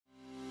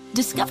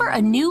Discover a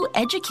new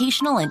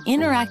educational and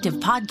interactive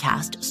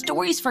podcast,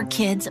 Stories for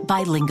Kids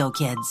by Lingo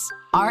Kids.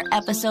 Our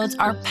episodes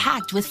are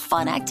packed with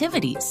fun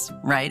activities.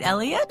 Right,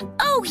 Elliot?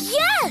 Oh,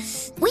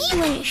 yes! We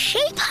went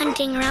shape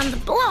hunting around the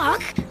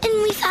block,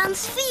 and we found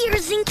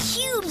spheres and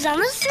cubes on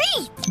the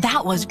street.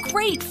 That was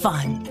great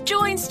fun.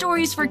 Join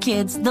Stories for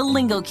Kids, the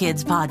Lingo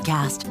Kids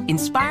podcast,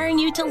 inspiring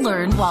you to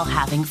learn while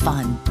having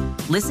fun.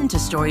 Listen to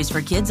Stories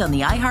for Kids on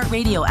the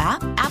iHeartRadio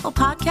app, Apple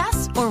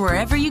Podcasts, or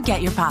wherever you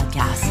get your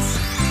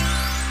podcasts.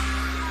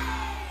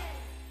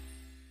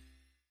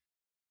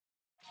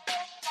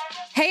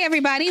 Hey,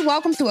 everybody.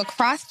 Welcome to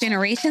Across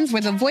Generations,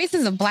 where the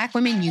voices of Black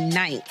women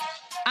unite.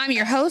 I'm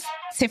your host,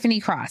 Tiffany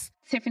Cross.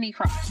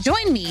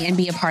 Join me and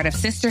be a part of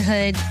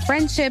sisterhood,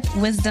 friendship,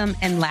 wisdom,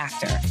 and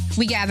laughter.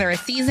 We gather a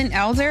seasoned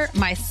elder,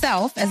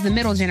 myself as the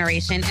middle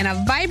generation, and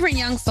a vibrant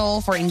young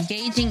soul for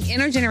engaging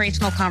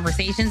intergenerational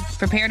conversations.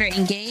 Prepare to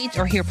engage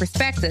or hear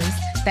perspectives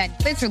that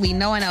literally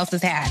no one else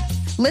has had.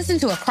 Listen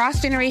to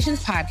Across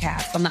Generations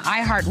podcast on the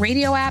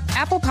iHeartRadio app,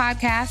 Apple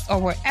Podcasts,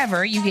 or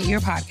wherever you get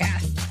your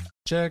podcasts.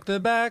 Check the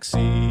back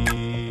seat.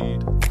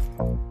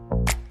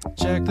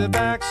 Check the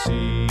back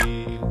seat.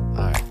 All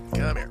right,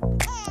 come here.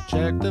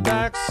 Check the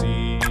back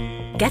seat.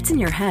 Gets in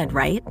your head,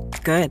 right?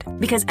 Good.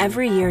 Because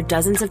every year,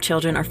 dozens of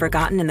children are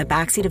forgotten in the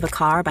backseat of a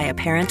car by a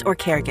parent or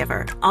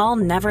caregiver. All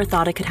never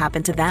thought it could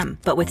happen to them.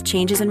 But with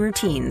changes in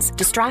routines,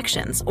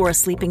 distractions, or a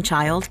sleeping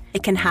child,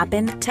 it can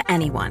happen to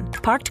anyone.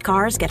 Parked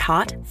cars get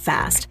hot,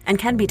 fast, and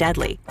can be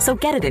deadly. So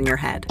get it in your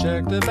head.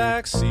 Check the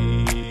back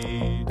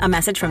seat. A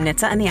message from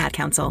NHTSA and the Ad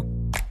Council.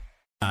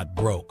 Not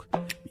broke.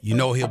 You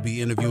know he'll be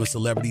interviewing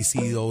celebrity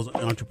CEOs,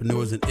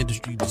 entrepreneurs, and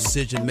industry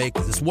decision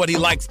makers. It's what he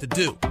likes to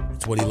do.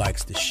 It's what he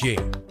likes to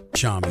share.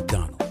 Sean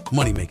McDonald,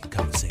 Money Making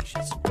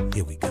Conversations.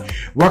 Here we go.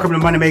 Welcome to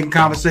Money Making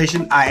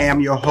Conversation. I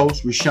am your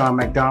host, Rashawn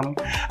McDonald.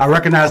 I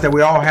recognize that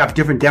we all have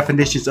different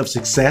definitions of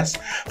success.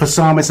 For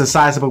some, it's a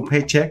sizable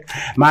paycheck.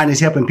 Mine is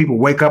helping people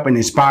wake up and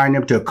inspiring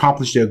them to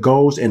accomplish their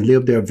goals and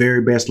live their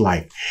very best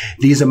life.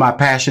 These are my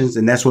passions,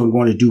 and that's what I'm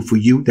going to do for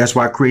you. That's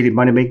why I created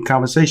Money Making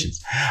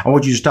Conversations. I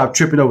want you to stop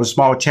tripping over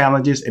small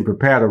challenges and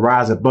prepare to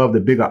rise above the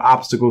bigger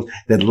obstacles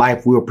that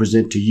life will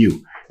present to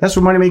you. That's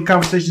what Money Making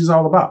Conversations is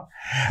all about.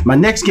 My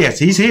next guest,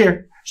 he's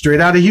here.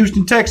 Straight out of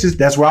Houston, Texas.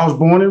 That's where I was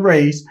born and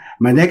raised.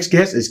 My next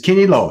guest is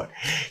Kenny Lloyd.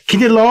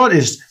 Kenny Lloyd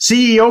is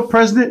CEO,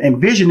 president,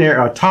 and visionary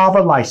of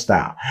TAVA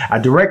Lifestyle,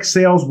 a direct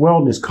sales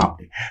wellness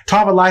company.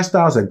 TAVA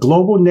Lifestyle is a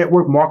global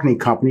network marketing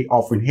company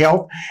offering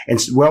health and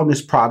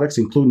wellness products,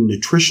 including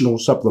nutritional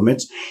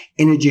supplements,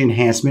 energy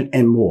enhancement,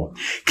 and more.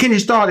 Kenny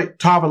started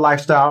TAVA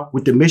Lifestyle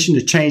with the mission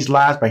to change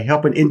lives by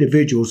helping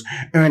individuals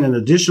earn an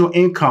additional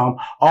income,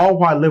 all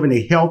while living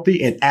a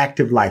healthy and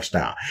active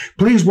lifestyle.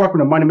 Please welcome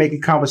to Money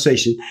Making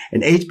Conversation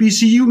and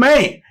HBCU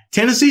man,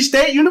 Tennessee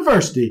State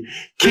University,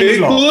 Kenny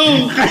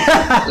Lloyd.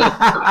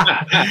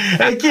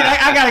 Hey, Kenny,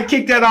 I got to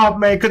kick that off,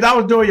 man, because I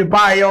was doing your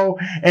bio,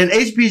 and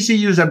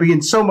HBCUs are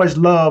being so much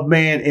love,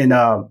 man, and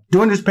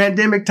during this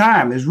pandemic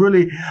time. It's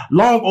really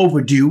long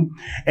overdue,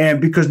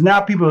 and because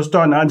now people are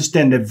starting to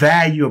understand the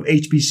value of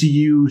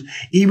HBCUs,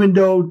 even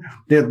though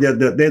they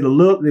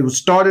were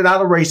started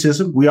out of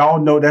racism. We all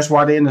know that's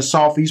why they're in the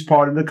southeast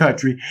part of the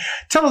country.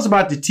 Tell us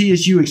about the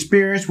TSU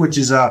experience, which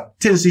is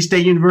Tennessee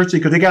State University,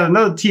 because they got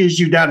another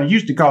TSU down in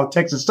Houston called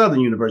Texas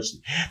Southern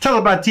University. Tell us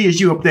about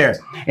TSU up there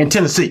in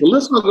Tennessee. Well,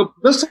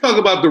 let's talk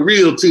about the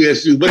real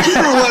TSU. But you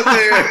know what,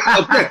 man?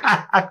 Okay.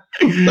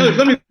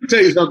 Let me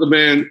tell you something,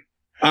 man.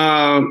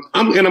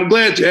 I'm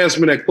glad you asked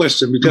me that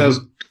question,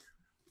 because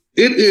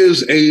it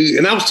is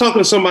and I was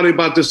talking to somebody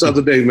about this the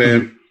other day,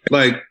 man.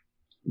 Like,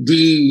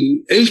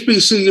 the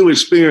HBCU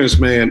experience,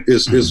 man,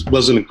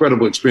 was an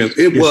incredible experience.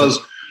 It was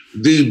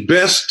the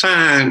best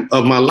time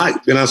of my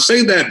life. And I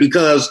say that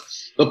because,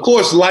 of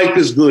course, life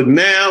is good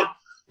now,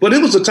 but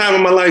it was a time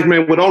in my life,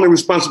 man, where the only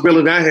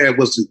responsibility I had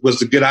was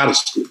to get out of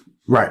school.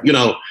 Right. You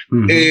know,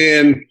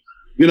 and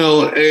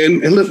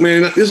look,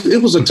 man,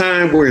 it was a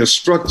time where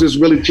instructors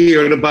really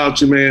cared about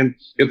you, man.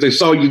 If they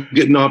saw you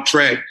getting off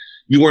track,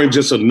 you weren't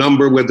just a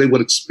number where they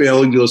would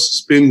expel you or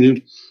suspend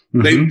you.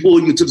 They pull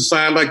you to the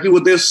side like you were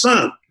their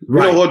son,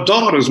 or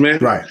daughters, man.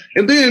 Right.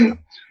 And then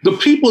the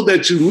people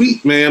that you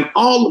meet, man,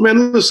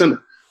 listen,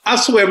 I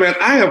swear, man,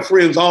 I have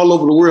friends all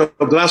over the world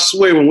that I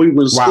swear when we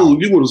were in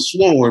school, you would have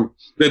sworn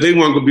that they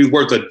weren't going to be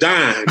worth a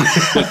dime.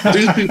 But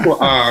these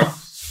people are,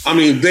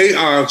 they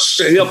are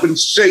helping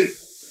shape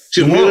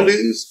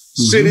communities,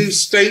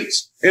 cities,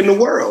 states, and the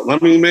world. I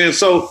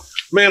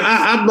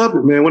love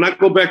it, man. When I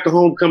go back to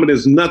homecoming,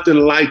 there's nothing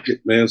like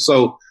it, man.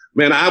 So,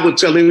 man, I would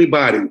tell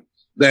anybody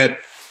that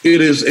it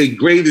is a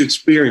great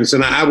experience,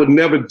 and I would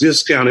never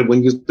discount it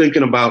when you're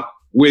thinking about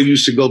where you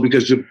should go,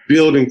 because you're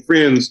building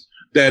friends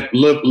that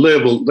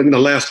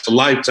last a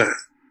lifetime.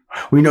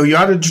 We know you're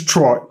out of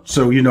Detroit,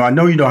 so, I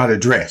know you know how to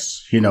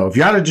dress. If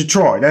you're out of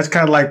Detroit, that's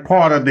kind of like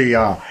part of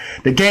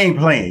the game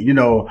plan.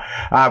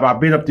 I've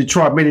been up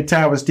Detroit many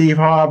times with Steve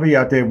Harvey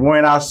out there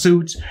wearing our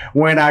suits,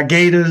 wearing our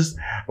gaiters,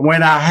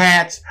 wearing our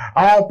hats,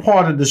 all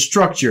part of the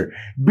structure.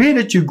 Being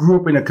that you grew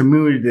up in a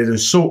community that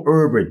is so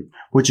urban,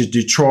 which is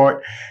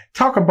Detroit.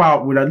 Talk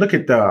about, when I look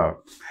at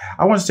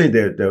I want to say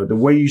the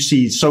way you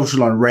see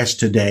social unrest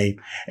today.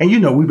 And,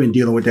 we've been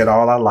dealing with that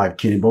all our life,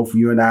 Kenny. Both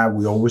you and I,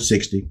 we're over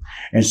 60.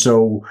 And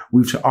so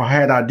we've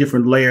had our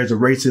different layers of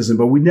racism,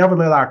 but we never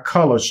let our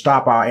color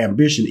stop our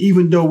ambition,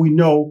 even though we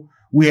know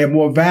we have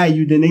more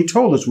value than they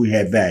told us we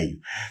had value.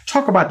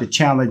 Talk about the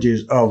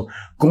challenges of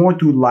going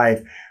through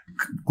life,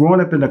 growing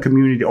up in a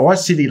community or a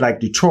city like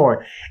Detroit,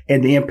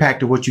 and the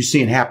impact of what you're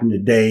seeing happen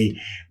today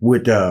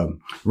with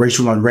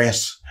racial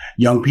unrest,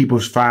 young people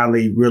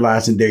finally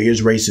realizing there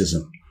is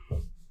racism.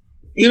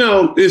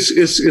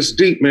 It's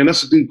deep, man.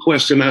 That's a deep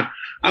question.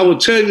 I will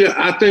tell you,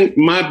 I think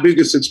my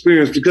biggest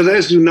experience, because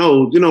as you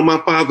know,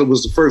 my father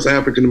was the first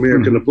African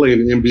American to play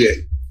in the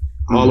NBA,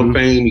 Hall of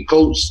Fame. He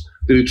coached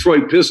the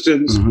Detroit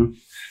Pistons.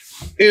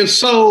 And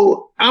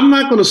so I'm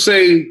not going to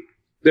say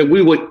that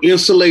we were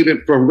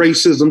insulated from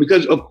racism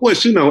because, of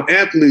course,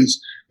 athletes,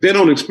 they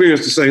don't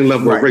experience the same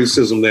level of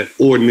racism that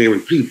ordinary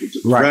people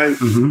do, right?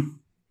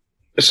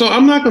 So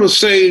I'm not going to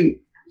say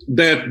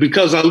that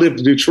because I lived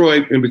in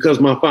Detroit and because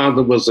my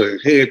father was a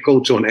head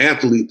coach or an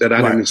athlete that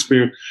I didn't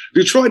experience.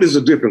 Detroit is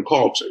a different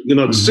culture.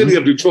 The city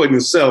of Detroit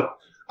itself,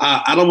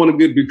 I don't want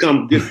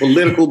to get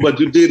political, but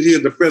you did hear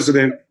the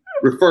president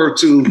refer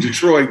to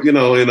Detroit, in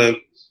a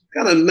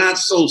kind of not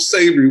so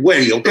savory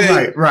way,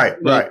 okay? Right.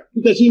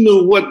 Because he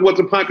knew what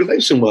the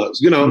population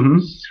was,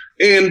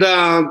 And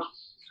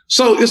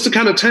so it's the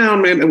kind of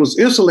town, man, that was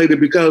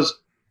insulated because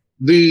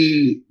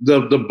the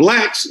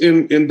blacks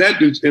in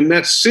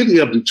that city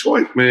of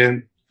Detroit,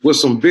 man,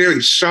 was some very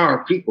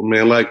sharp people,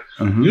 man. Like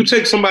you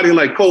take somebody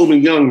like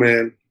Coleman Young,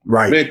 man.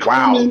 Right. Man,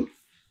 Coleman,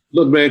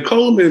 look, man,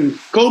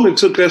 Coleman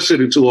took that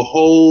city to a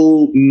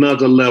whole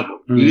nother level.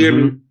 You hear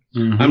me?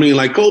 I mean,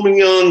 like Coleman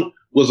Young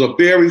was a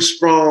very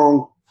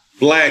strong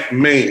Black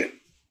man.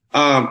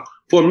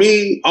 For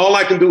me, all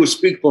I can do is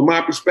speak from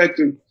my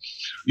perspective.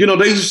 They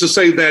used to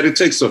say that it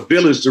takes a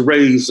village to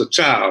raise a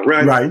child,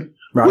 right?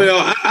 Right.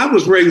 Well, I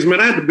was raised, man.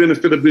 I had the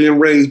benefit of being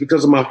raised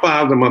because of my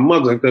father and my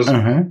mother, because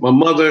my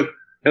mother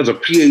has a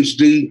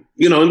PhD,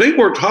 and they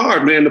worked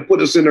hard, man, to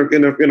put us in a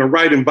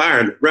right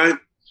environment, right?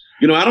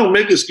 I don't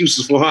make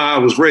excuses for how I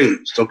was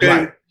raised,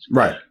 okay?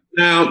 Right.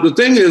 Now, the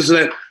thing is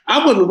that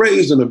I wasn't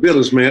raised in a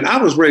village, man. I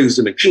was raised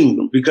in a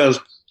kingdom because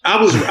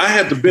I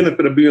had the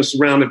benefit of being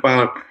surrounded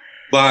by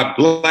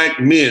Black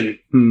men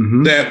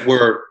that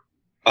were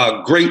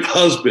great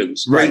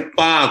husbands, great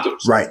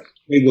fathers. Right.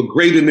 They were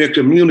great in their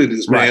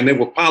communities, man. They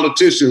were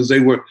politicians. They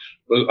were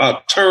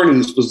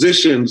attorneys,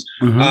 physicians,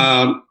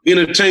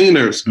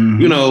 entertainers,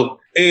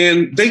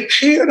 and they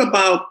cared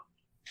about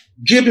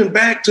giving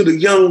back to the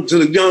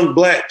young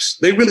Blacks.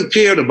 They really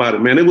cared about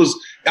it, man. It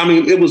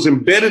was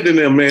embedded in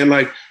them, man.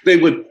 Like they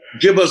would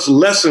give us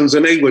lessons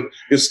and they would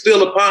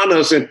instill upon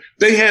us, and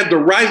they had the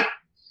right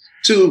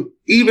to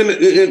even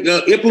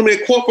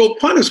implement corporal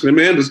punishment,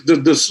 man.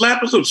 The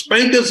slap us up,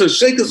 spank us, and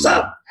shake us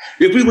up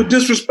if we were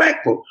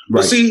disrespectful.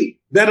 But see,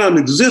 that doesn't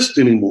exist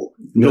anymore.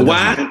 You know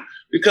why?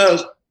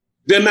 Because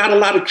there are not a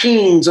lot of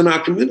kings in our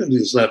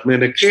communities left,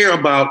 man, that care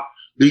about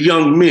the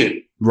young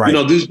men.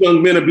 Right. These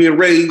young men are being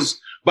raised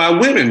by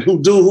women who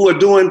are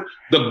doing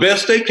the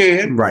best they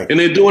can. Right. And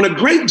they're doing a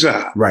great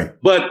job. Right.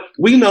 But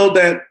we know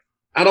that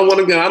I don't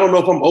know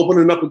if I'm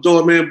opening up a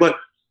door, man, but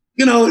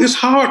it's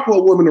hard for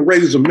a woman to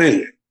raise a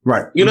man.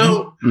 Right.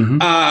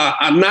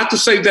 Not to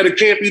say that it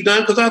can't be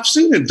done, because I've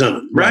seen it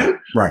done. Right.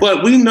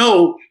 But we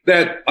know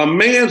that a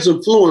man's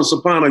influence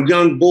upon a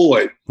young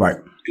boy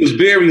is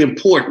very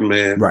important,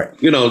 man. Right.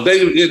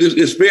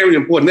 It's very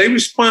important. They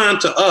respond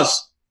to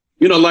us,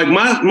 like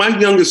my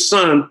youngest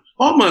son,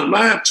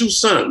 I have two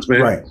sons,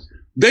 man. Right.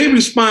 They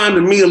respond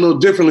to me a little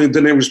differently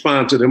than they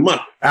respond to their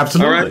mother.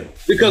 Absolutely. All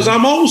right? Because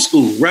I'm old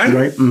school, right?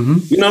 Right.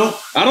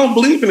 I don't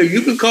believe in it.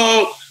 You can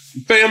call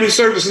family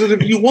services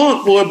if you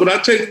want, boy, but I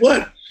tell you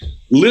what,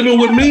 living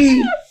with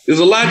me is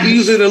a lot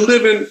easier than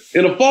living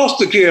in a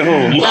foster care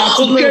home.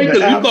 Okay,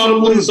 because you call the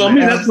police on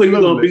me, that's where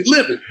you're going to be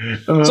living.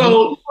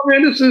 So,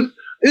 man,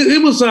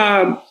 it was,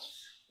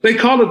 they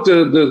call it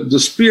the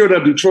spirit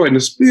of Detroit. And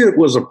the spirit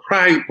was a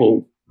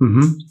prideful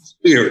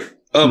spirit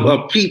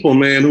of people,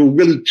 man, who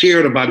really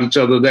cared about each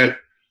other. That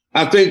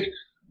I think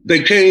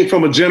they came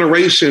from a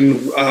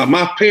generation,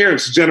 my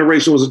parents'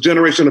 generation was a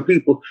generation of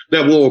people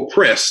that were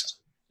oppressed.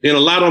 And a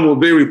lot of them were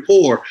very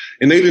poor,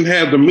 and they didn't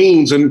have the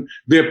means, and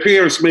their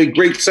parents made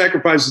great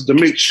sacrifices to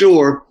make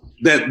sure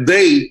that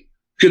they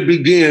could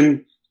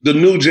begin the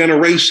new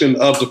generation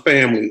of the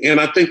family.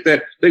 And I think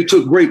that they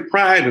took great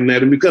pride in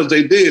that. And because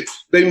they did,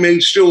 they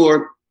made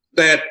sure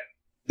that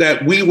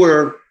we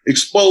were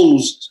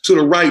exposed to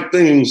the right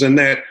things, and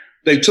that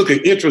they took an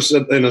interest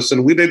in us,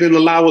 and they didn't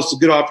allow us to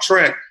get off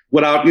track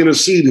without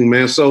interceding,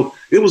 man. So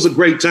it was a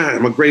great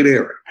time, a great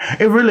era.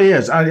 It really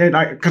is.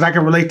 Because I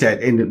can relate to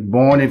that.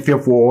 Born in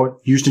Fifth Ward,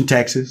 Houston,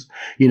 Texas,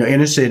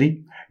 inner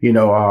city.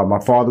 My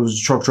father was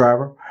a truck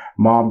driver.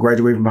 Mom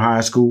graduated from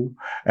high school.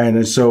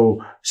 And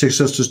so 6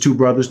 sisters, 2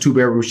 brothers,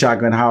 2-bedroom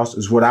shotgun house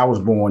is what I was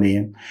born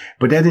in.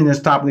 But that didn't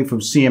stop me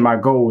from seeing my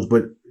goals.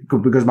 But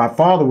because my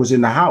father was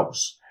in the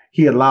house,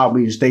 he allowed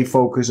me to stay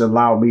focused,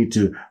 allowed me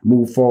to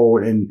move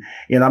forward. And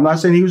I'm not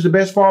saying he was the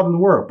best father in the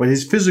world, but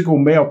his physical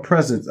male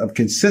presence of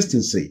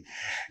consistency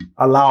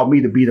allowed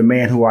me to be the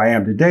man who I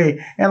am today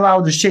and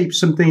allowed to shape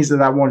some things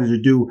that I wanted to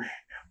do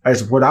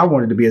as what I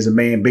wanted to be as a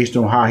man based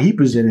on how he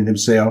presented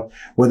himself,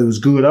 whether it was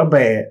good or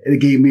bad. It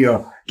gave me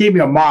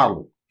a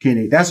model.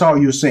 Kenny, that's all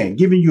you're saying.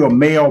 Giving you a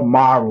male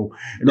model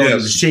in order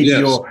to shape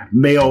your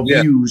male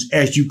views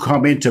as you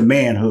come into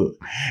manhood.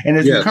 And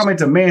as you come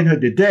into manhood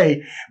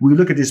today, we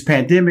look at this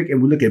pandemic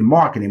and we look at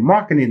marketing.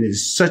 Marketing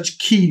is such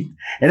key,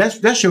 and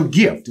that's your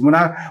gift. When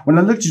I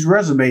looked at your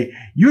resume,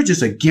 you're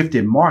just a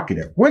gifted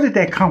marketer. Where did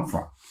that come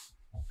from?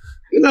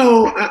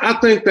 I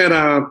think that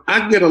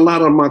I get a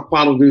lot of my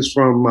qualities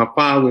from my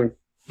father,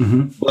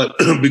 but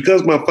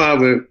because my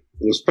father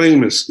was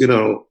famous, a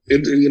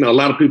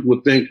lot of people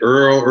would think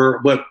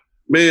Earl, but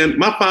man,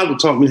 my father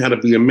taught me how to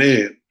be a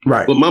man,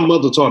 right? But my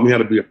mother taught me how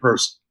to be a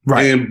person,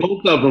 right? And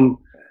both of them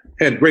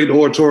had great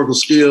oratorical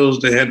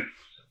skills. They had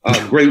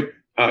great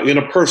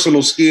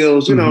interpersonal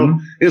skills,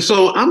 and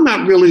so I'm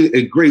not really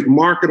a great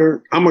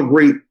marketer. I'm a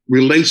great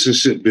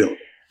relationship builder,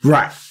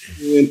 right?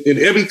 And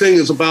everything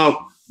is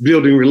about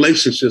building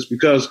relationships,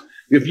 because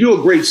if you're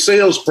a great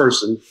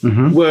salesperson,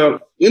 well,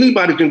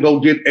 anybody can go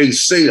get a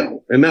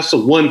sale, and that's a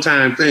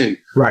one-time thing.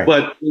 Right.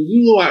 But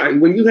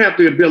when you have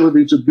the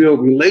ability to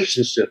build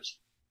relationships,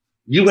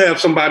 you have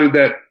somebody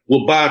that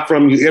will buy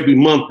from you every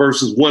month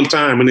versus one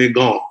time and they're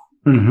gone.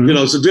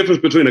 It's the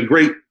difference between a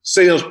great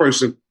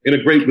salesperson and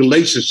a great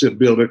relationship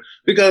builder.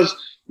 Because,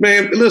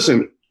 man,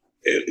 listen,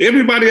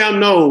 everybody I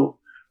know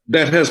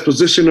that has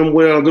positioned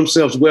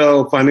themselves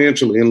well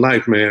financially in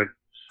life, man,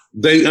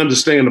 they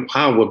understand the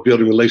power of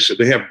building relationships.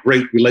 They have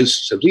great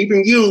relationships.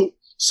 Even you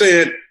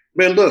said,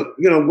 man, look,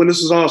 when this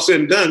is all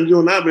said and done, you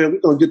and I, man, we're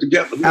going to get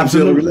together. We're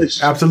Absolutely. Build a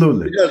relationship.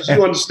 Absolutely. Because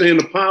you understand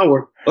the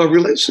power of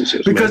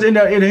relationships. Because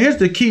here's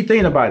the key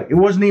thing about it. It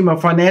wasn't even a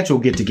financial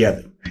get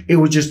together. It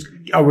was just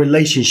a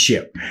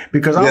relationship.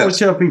 Because I always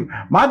tell people,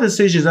 my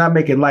decisions I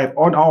make in life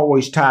aren't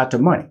always tied to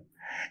money.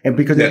 And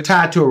because they're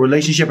tied to a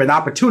relationship and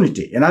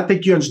opportunity. And I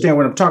think you understand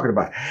what I'm talking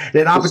about.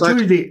 That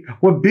opportunity,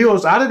 what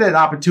builds out of that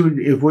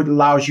opportunity is what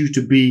allows you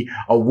to be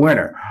a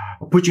winner,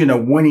 put you in a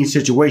winning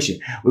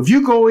situation. If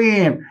you go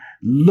in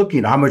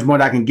looking at how much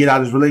money I can get out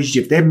of this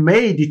relationship, that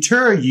may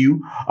deter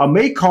you or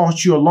may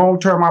cost you a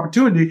long-term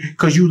opportunity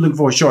because you're looking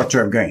for a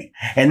short-term gain.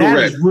 And that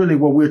is really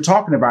what we're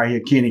talking about here,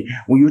 Kenny,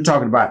 when you're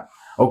talking about,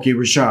 okay,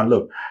 Rashawn,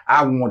 look,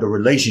 I want a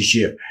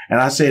relationship. And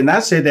I said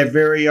that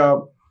very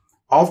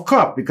off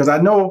cuff, because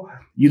I know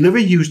you live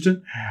in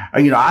Houston.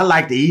 I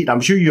like to eat.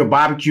 I'm sure you're a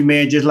barbecue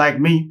man just like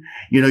me.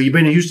 You've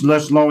been in Houston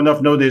long enough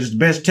to know there's the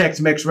best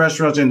Tex-Mex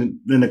restaurants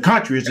in the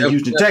country is in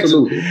Houston,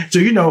 Absolutely.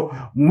 Texas.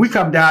 So, when we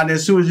come down there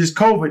as soon as it's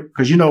COVID,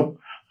 because,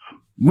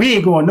 we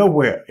ain't going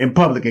nowhere in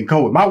public in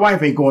COVID. My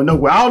wife ain't going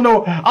nowhere. I don't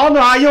know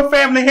how your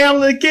family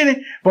handle it,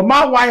 Kenny, but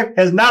my wife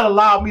has not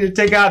allowed me to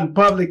take out in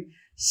public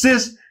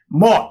since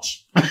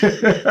March. I'm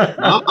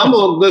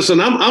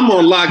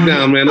on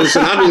lockdown, man.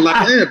 Listen,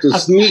 I have to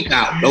sneak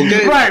out.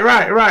 Okay. Right.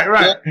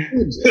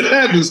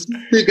 I have to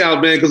sneak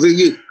out, man, because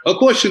of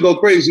course you go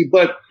crazy,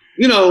 but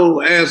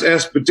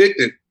as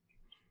predicted,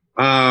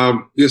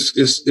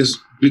 it's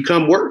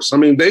become worse. I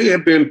mean, they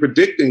have been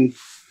predicting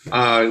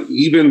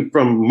even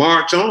from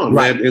March on,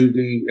 that in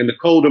the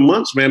colder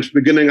months, man,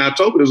 beginning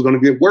October, it's going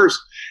to get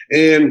worse,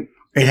 and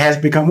it has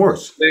become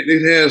worse.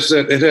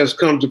 It has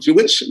come to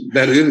fruition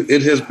that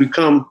it has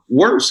become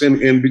worse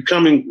and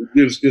becoming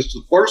it's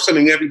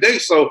worsening every day.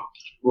 So,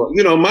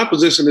 my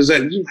position is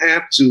that you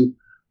have to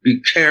be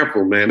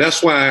careful, man.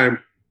 That's why,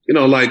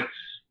 like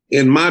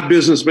in my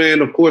business, man,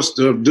 of course,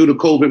 due to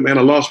COVID, man,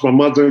 I lost my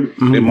mother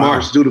in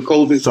March due to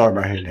COVID. Sorry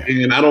about hearing that.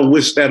 And I don't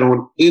wish that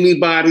on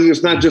anybody.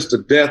 It's not just the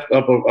death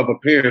of a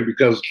parent,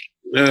 because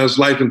it's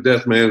life and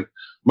death, man.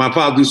 My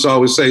father used to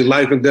always say,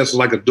 life and death is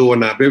like a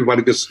doorknob.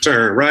 Everybody gets a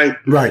turn, right?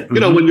 Right.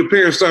 When your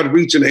parents started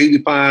reaching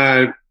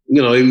 85,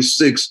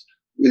 86,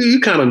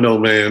 you kind of know,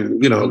 man,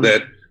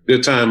 that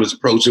their time is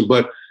approaching.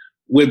 But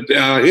with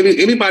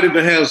anybody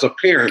that has a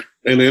parent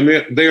and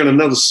they're in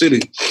another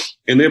city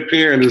and their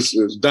parent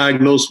is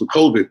diagnosed with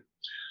COVID,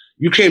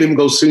 you can't even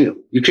go see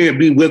them. You can't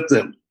be with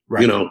them.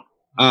 Right.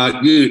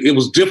 It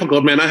was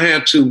difficult, man. I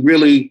had to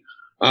really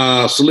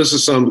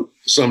solicit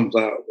some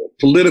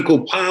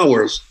political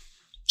powers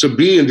to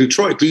be in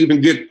Detroit, to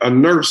even get a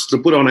nurse to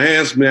put on a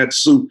hazmat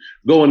suit,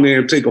 go in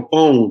there and take a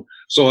phone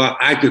so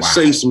I could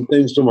say some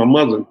things to my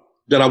mother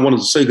that I wanted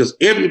to say, because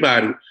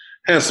everybody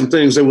has some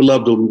things they would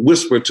love to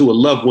whisper to a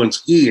loved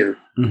one's ear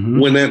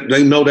when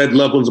they know that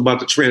loved one's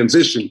about to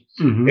transition.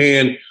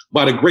 And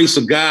by the grace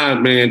of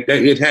God, man,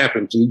 it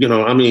happened.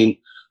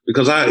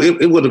 Because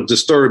it would have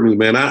disturbed me,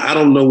 man. I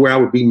don't know where I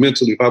would be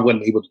mentally if I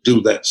wasn't able to do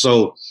that.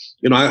 So,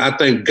 I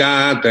thank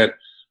God that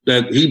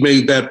he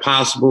made that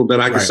possible, that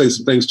I could say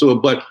some things to her.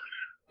 But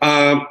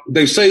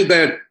they say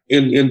that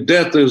in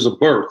death is a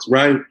birth,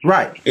 right?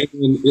 Right. And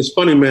it's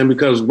funny, man,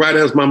 because right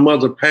as my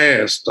mother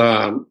passed,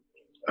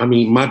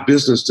 my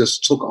business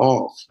just took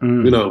off,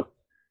 and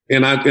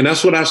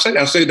that's what I say.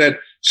 I say that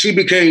she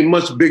became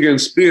much bigger in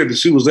spirit than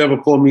she was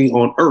ever for me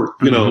on earth,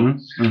 you know.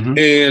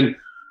 And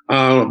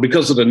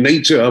because of the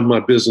nature of my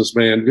business,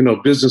 man, you know,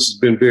 business has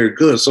been very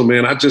good. So,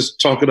 man, I just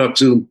chalk it up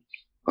to,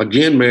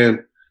 again,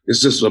 man,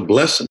 it's just a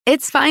blessing.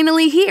 It's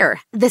finally here,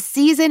 the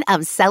season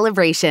of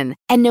celebration.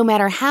 And no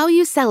matter how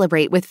you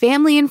celebrate with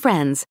family and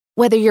friends,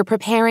 whether you're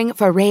preparing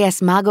for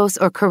Reyes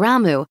Magos or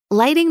Karamu,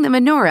 lighting the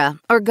menorah,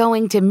 or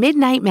going to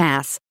midnight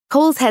mass,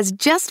 Kohl's has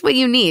just what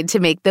you need to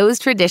make those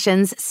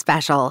traditions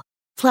special.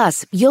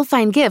 Plus, you'll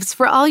find gifts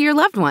for all your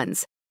loved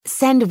ones.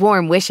 Send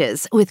warm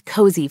wishes with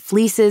cozy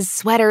fleeces,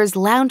 sweaters,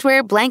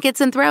 loungewear, blankets,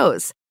 and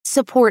throws.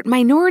 Support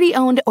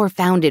minority-owned or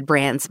founded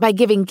brands by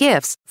giving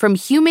gifts from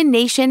Human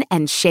Nation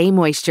and Shea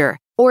Moisture.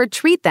 Or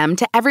treat them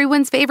to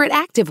everyone's favorite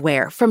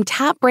activewear from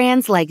top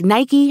brands like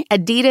Nike,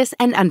 Adidas,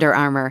 and Under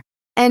Armour.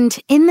 And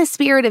in the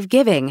spirit of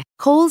giving,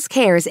 Kohl's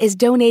Cares is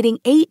donating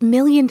 $8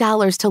 million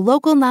to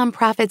local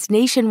nonprofits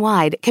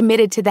nationwide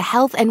committed to the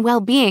health and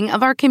well-being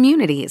of our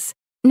communities.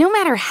 No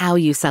matter how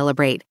you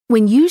celebrate,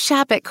 when you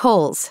shop at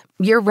Kohl's,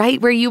 you're right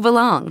where you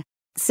belong.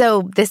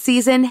 So this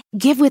season,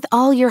 give with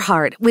all your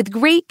heart with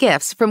great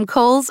gifts from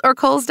Kohl's or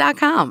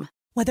Kohls.com.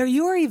 Whether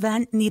your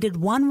event needed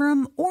one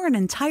room or an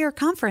entire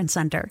conference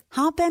center,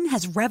 Hopin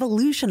has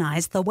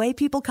revolutionized the way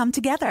people come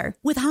together.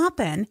 With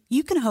Hopin,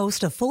 you can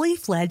host a fully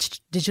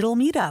fledged digital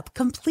meetup,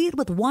 complete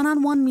with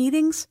one-on-one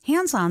meetings,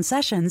 hands-on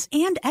sessions,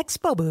 and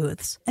expo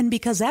booths. And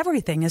because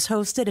everything is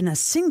hosted in a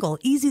single,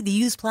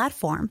 easy-to-use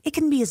platform, it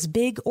can be as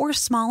big or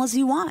small as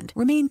you want,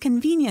 remain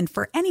convenient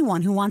for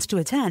anyone who wants to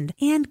attend,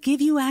 and give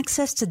you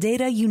access to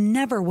data you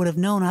never would have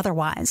known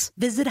otherwise.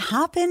 Visit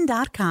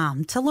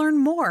hopin.com to learn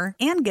more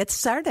and get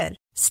started.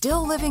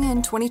 Still living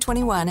in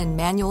 2021 and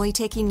manually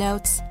taking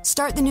notes?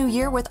 Start the new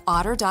year with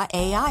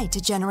Otter.ai to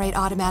generate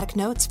automatic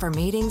notes for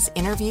meetings,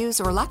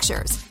 interviews, or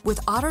lectures. With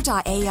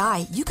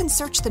Otter.ai, you can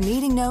search the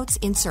meeting notes,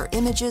 insert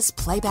images,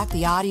 play back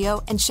the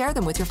audio, and share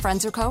them with your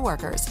friends or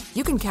coworkers.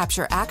 You can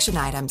capture action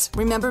items,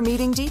 remember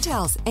meeting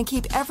details, and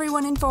keep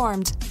everyone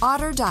informed.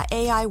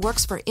 Otter.ai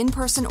works for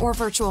in-person or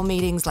virtual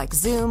meetings like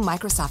Zoom,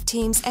 Microsoft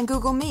Teams, and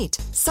Google Meet.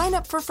 Sign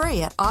up for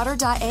free at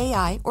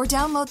Otter.ai or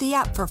download the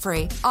app for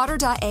free.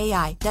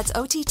 Otter.ai. That's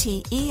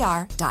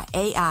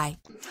OTTER.ai.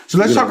 So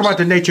let's talk about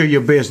the nature of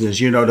your business.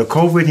 You know, the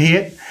COVID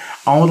hit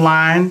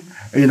online.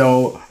 You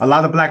know, a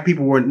lot of Black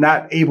people were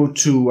not able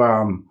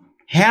to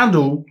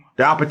handle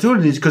the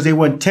opportunities because they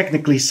weren't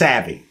technically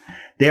savvy.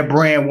 Their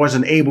brand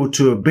wasn't able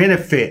to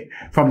benefit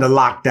from the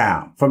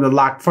lockdown, from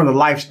the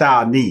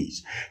lifestyle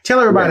needs.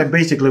 Tell everybody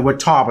basically what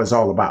TAVA is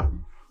all about.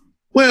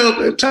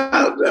 Well,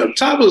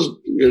 TAVA's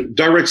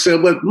direct sale,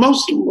 but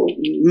most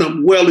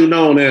well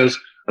known as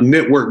a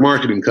network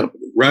marketing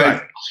company,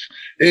 right?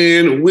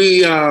 And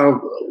we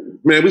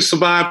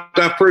survived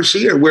our first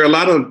year, where a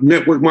lot of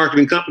network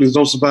marketing companies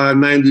don't survive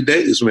 90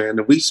 days, man.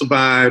 And we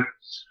survived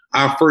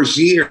our first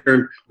year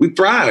and we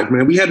thrived,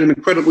 man. We had an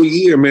incredible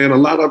year, man. A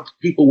lot of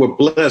people were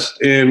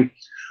blessed, and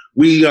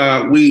we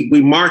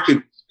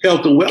market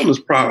health and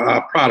wellness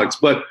products,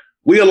 but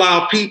we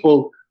allow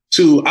people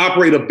to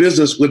operate a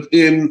business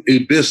within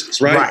a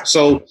business, right?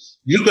 So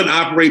you can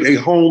operate a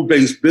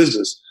home-based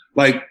business.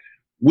 Like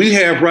we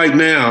have right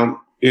now,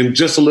 in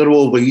just a little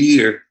over a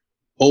year,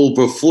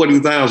 over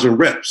 40,000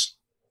 reps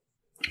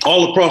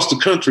all across the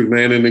country,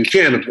 man, and in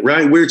Canada,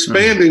 right? We're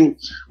expanding.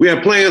 We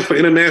have plans for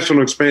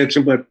international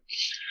expansion, but,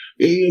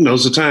 you know,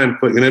 it's a time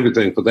for and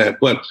everything for that.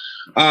 But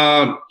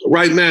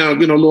right now,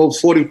 you know, a little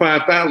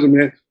 45,000,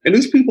 man. And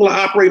these people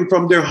are operating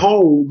from their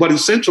home, but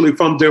essentially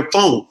from their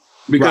phone,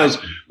 because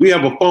we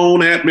have a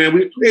phone app, man.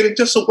 We created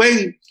just a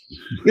way,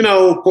 you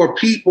know, for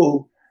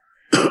people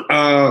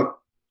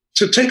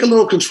to take a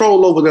little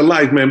control over their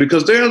life, man,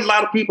 because there are a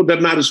lot of people that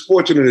are not as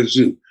fortunate as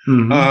you.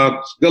 There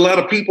are a lot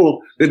of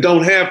people that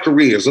don't have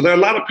careers. So there are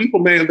a lot of people,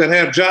 man, that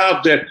have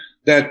jobs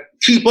that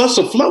keep us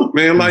afloat,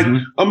 man. Like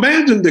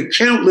imagine the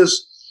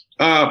countless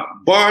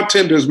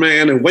bartenders,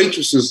 man, and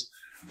waitresses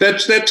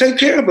that take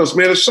care of us,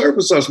 man, and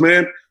service us,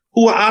 man,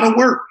 who are out of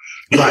work.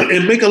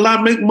 And make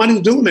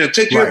money doing that,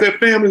 take care of their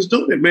families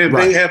doing it, man.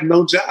 They have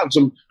no jobs.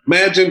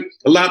 Imagine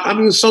a lot. I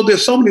mean, so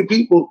there's so many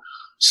people.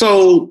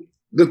 So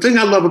the thing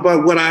I love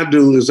about what I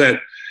do is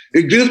that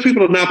it gives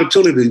people an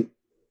opportunity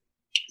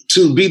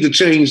to be the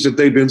change that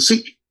they've been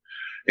seeking.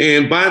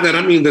 And by that,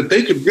 I mean that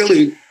they could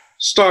really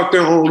start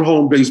their own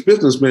home-based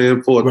business,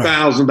 man, for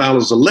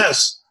 $1,000 or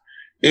less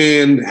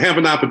and have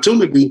an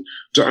opportunity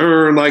to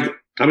earn I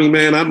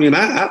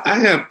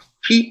have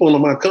people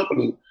in my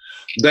company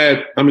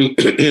that, I mean,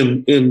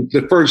 in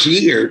the first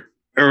year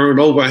earned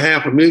over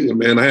 $500,000,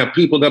 man. I have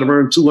people that have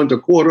earned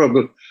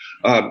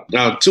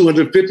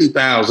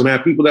 $250,000. I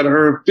have people that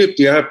earn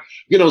 50. So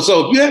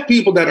if you have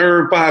people that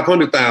earn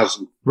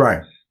 500,000,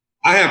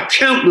 I have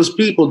countless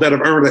people that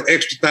have earned an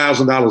extra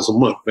 $1,000 a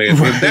month, man. And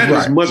that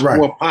is much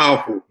more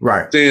powerful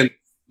than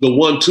the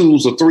 1,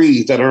 2s, or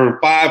 3s that earn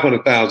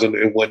 500,000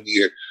 in 1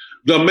 year.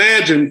 To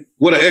imagine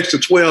what an extra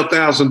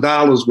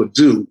 $12,000 would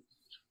do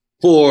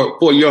for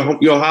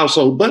your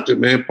household budget,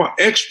 man,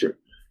 extra.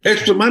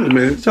 extra money,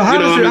 man. So how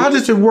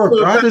does it work?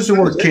 How does it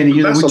work,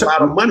 Kenny? That's a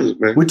lot of money,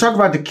 man. We talked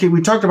about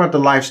we talked about the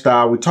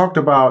lifestyle. We talked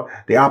about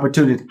the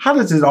opportunity. How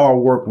does it all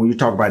work when you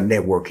talk about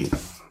networking?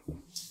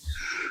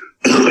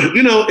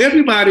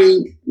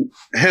 Everybody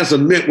has a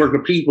network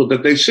of people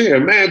that they share.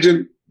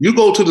 Imagine you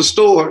go to the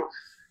store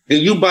and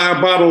you buy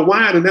a bottle of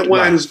wine, and that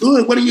wine is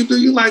good. What do?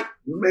 You like,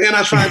 man,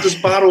 I tried this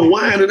bottle of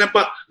wine, and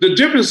the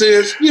difference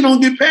is you don't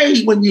get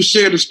paid when you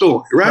share the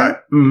story, right?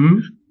 Mm-hmm.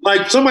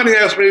 Like somebody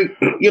asked me,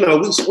 we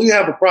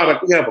have a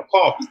product, we have a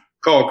coffee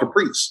called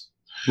Caprice.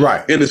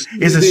 Right. And it's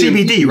a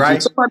CBD, right?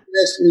 And somebody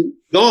asked me,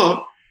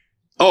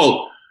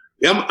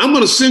 I'm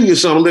going to send you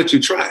some and let you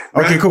try it.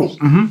 Right? Okay, cool.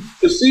 Mm-hmm.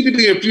 The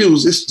CBD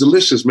infused, it's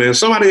delicious, man.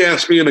 Somebody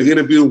asked me in an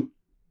interview,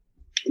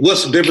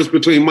 what's the difference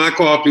between my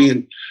coffee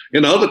and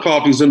the other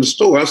coffees in the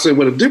store? I said,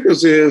 well, the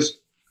difference is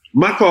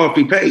my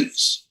coffee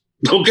pays.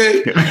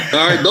 Okay? All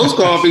right, those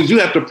coffees, you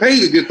have to pay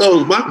to get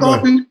those. My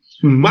coffee,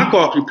 my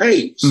coffee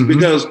pays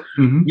because,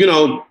 you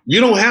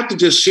don't have to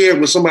just share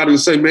it with somebody and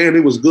say, man,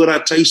 it was good, I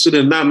tasted it,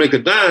 and not make a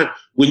dime.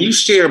 When you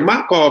share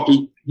my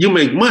coffee, you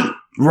make money.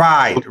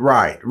 Right.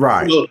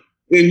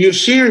 And you're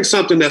sharing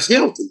something that's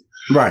healthy.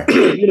 Right.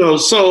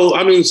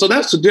 So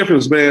that's the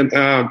difference, man.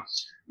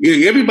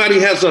 Everybody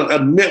has a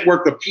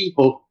network of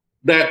people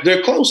that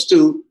they're close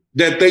to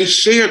that they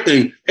share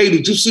things. Hey,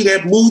 did you see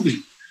that movie?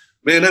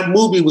 Man, that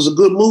movie was a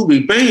good movie.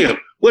 Bam.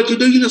 What you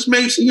do? You just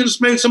made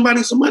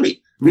somebody some money.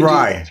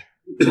 Right.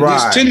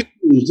 This tennis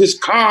shoes, this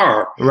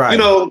car. Right.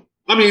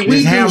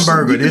 This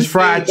hamburger, this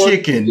fried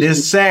chicken,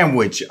 this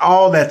sandwich,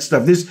 all that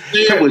stuff. This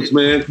sandwich,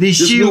 man. These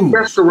this shoes. New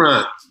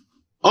restaurant.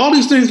 All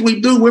these things we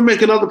do, we're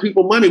making other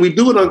people money. We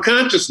do it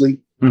unconsciously.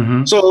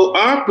 Mm-hmm. So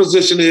our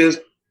position is,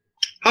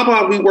 how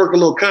about we work a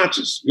little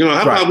conscious?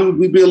 How about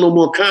we be a little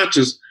more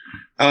conscious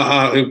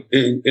and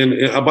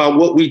about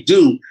what we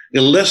do,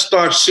 and let's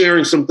start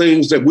sharing some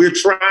things that we're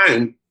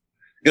trying,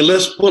 and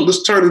let's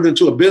turn it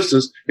into a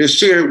business and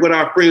share it with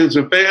our friends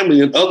and family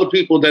and other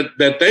people that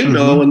they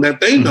know and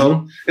that they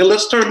know, and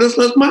let's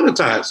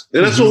monetize.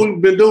 And that's what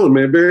we've been doing,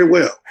 man, very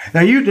well.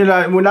 Now,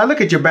 when I look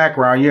at your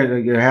background, you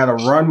had a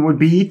run with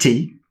BET.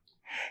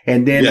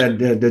 And then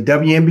the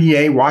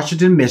WNBA,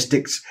 Washington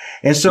Mystics.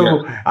 And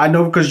so I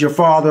know because your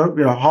father,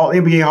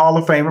 NBA Hall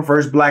of Famer,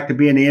 first black to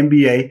be in the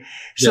NBA.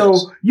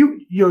 So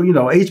you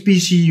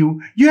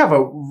HBCU, you have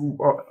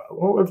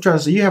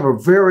you have a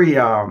very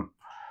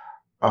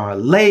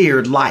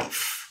layered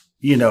life,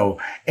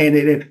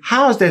 and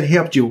how has that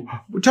helped you?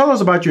 Tell us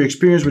about your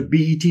experience with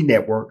BET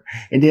Network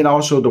and then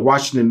also the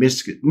Washington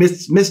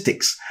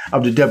Mystics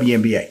of the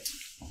WNBA.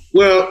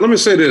 Well, let me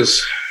say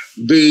this.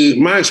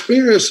 My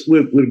experience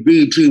with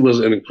BET was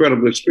an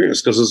incredible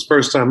experience because it's the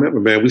first time ever,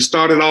 man. We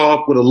started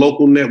off with a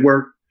local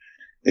network,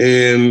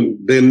 and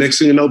then next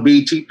thing you know,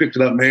 BET picked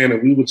it up, man,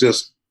 and we were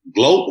just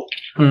global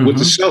with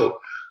the show.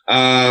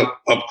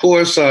 Of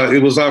course,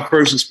 it was our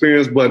first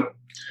experience, but,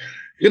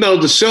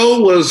 the show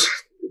was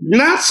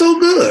not so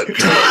good.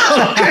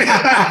 Okay.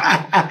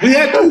 We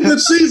had 2 good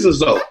seasons,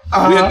 though.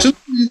 We had 2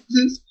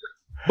 seasons,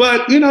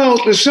 but,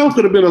 the show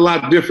could have been a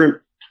lot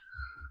different.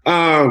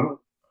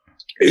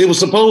 It was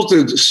supposed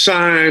to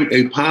shine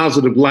a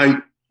positive light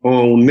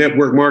on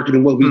network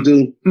marketing, what we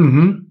do,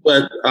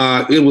 but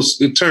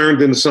it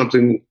turned into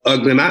something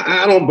ugly. And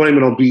I don't blame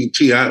it on BET.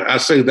 I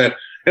say that,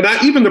 and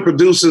even the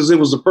producers. It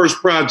was the first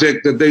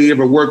project that they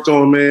ever worked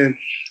on, man.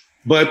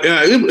 But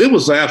it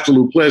was an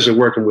absolute pleasure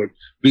working with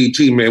BET,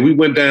 man. We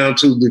went down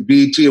to the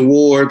BET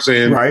Awards,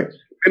 and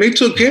they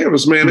took care of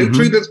us, man. They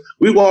treated us.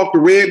 We walked the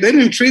red. They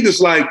didn't treat us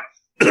like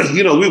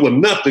we were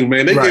nothing,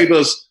 man. They gave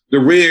us the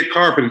red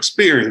carpet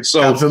experience.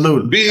 So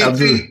absolutely. BET,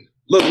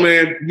 look,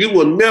 man, you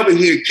will never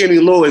hear Kenny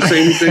Lloyd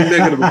say anything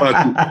negative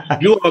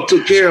about you. You all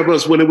took care of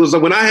us when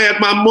I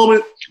had my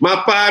moment,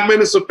 my 5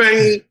 minutes of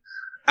fame.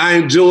 I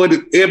enjoyed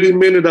it, every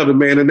minute of it,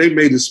 man, and they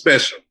made it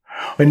special.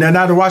 And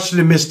now the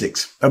Washington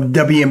Mystics of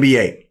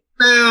WNBA.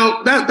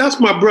 Now, that's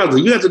my brother.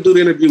 You have to do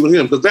the interview with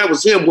him because that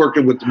was him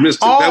working with the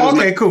Mystics.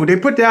 Cool. They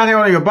put down here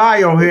on your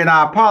bio here, and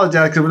I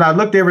apologize because when I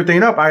looked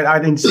everything up, I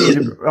didn't see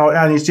it.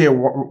 I didn't see it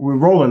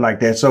rolling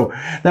like that. So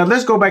now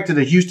let's go back to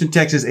the Houston,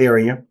 Texas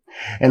area,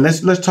 and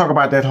let's talk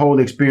about that whole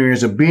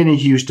experience of being in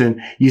Houston.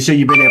 You said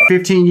you've been there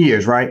 15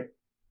 years, right?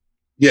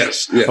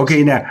 Yes.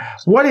 Okay, now,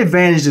 what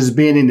advantage has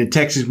been in the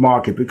Texas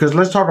market? Because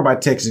let's talk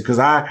about Texas, because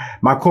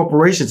my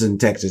corporation's in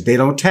Texas. They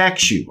don't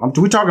tax you.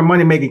 We're talking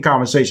money-making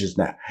conversations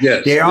now.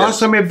 Yes. There are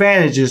some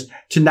advantages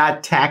to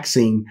not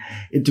taxing,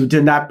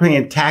 to not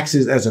paying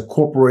taxes as a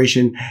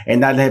corporation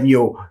and not having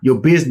your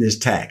business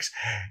tax.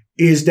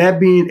 Is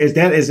that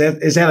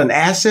an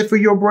asset for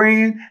your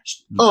brand?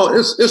 Oh,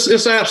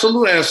 it's an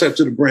absolute asset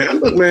to the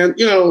brand. Look, man,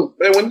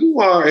 when you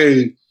are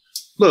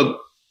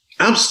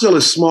I'm still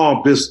a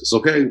small business,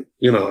 okay?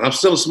 I'm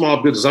still a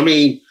small business. I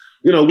mean,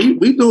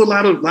 we do a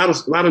lot of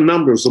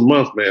numbers a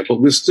month, man,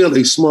 but we're still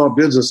a small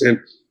business, and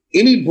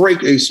any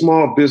break a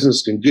small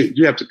business can get,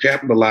 you have to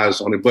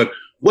capitalize on it. But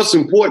what's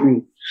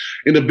important,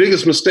 and the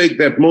biggest mistake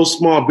that most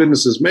small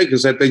businesses make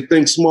is that they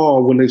think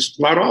small when they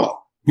start off.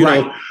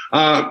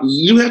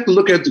 You have to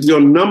look at your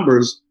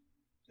numbers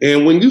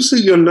And when you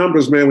see your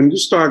numbers, man, when you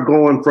start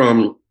going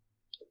from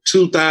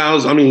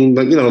 2,000,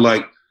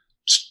 like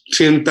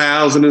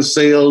 10,000 in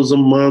sales a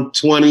month,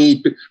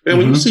 20, man,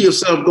 when you see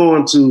yourself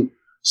going to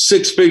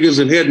 6 figures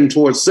and heading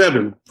towards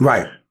 7,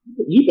 right,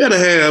 you better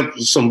have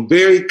some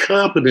very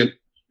competent,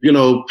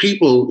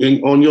 people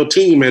on your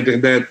team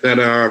that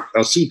are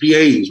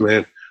CPAs,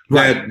 man,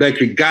 that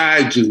could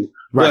guide you.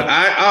 Right. But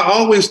I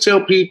always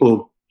tell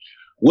people,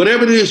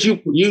 whatever it is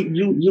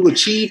you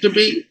achieve to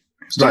be,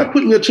 start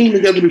putting your team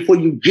together before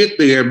you get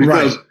there,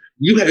 because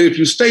if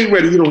you stay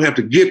ready, you don't have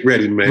to get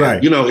ready, man.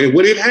 Right. And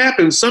when it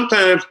happens,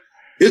 sometimes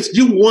it's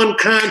you one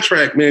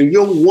contract, man.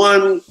 You're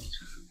one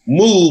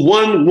move,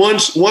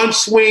 one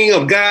swing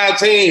of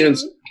God's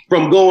hands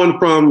from going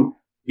from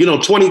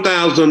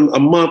 20,000 a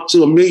month to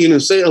 $1 million in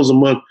sales a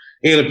month.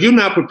 And if you're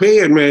not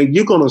prepared, man,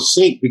 you're gonna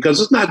sink, because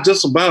it's not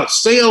just about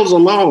sales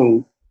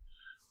alone.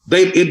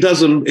 It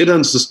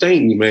doesn't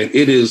sustain you, man.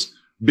 It is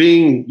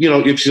being,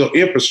 it's your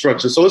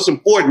infrastructure. So it's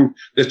important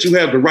that you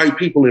have the right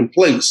people in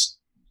place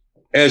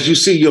as you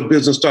see your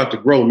business start to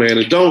grow, man.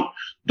 And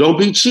don't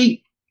be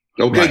cheap,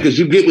 okay? Because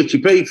you get what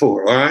you pay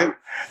for, all right?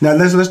 Now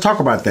let's talk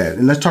about that,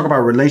 and let's talk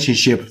about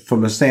relationship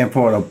from the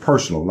standpoint of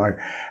personal. Like,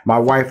 my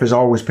wife has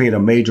always played a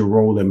major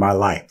role in my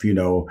life.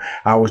 I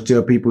always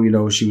tell people,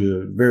 she was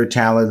a very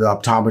talented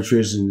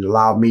optometrist and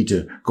allowed me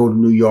to go to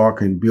New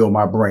York and build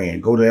my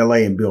brand, go to LA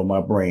and build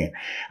my brand.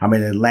 I'm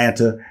in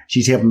Atlanta.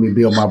 She's helping me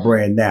build my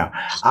brand now.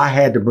 I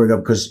had to bring up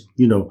because,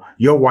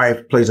 your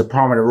wife plays a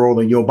prominent role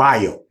in your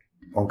bio.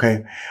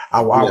 Okay.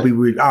 I'll be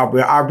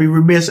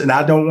remiss, and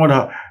I don't want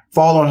to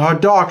fall on her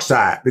dark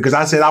side, because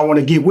I said I want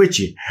to get with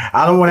you.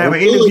 I don't want to have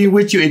an interview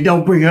with you and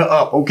don't bring her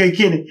up. Okay,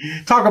 Kenny?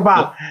 Talk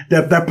about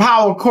the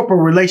power corporate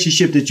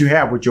relationship that you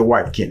have with your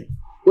wife, Kenny.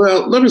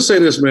 Well, let me say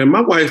this, man.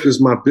 My wife is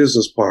my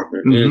business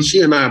partner, and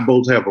she and I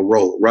both have a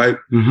role, right?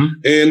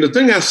 And the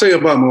thing I say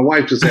about my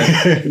wife is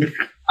that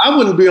I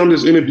wouldn't be on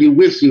this interview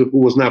with you if it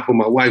was not for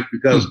my wife,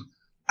 because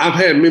I've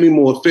had many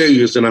more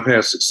failures than I've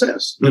had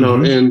success,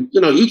 and,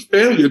 each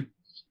failure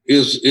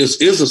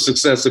is a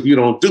success if you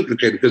don't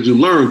duplicate it, because you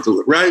learn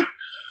through it, right?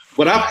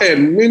 But I've had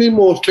many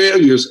more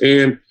failures,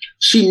 and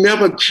she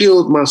never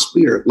killed my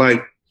spirit.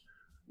 Like,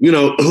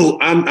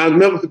 I'll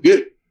never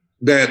forget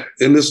that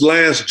in this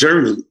last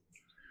journey,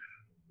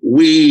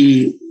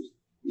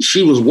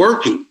 she was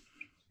working,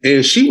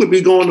 and she would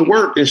be going to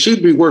work, and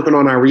she'd be working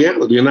on our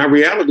reality. And our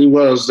reality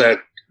was that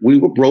we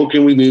were broke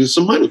and we needed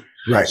some money.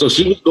 Right. So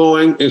she was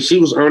going and she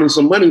was earning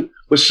some money,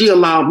 but she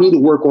allowed me to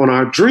work on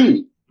our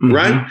dream,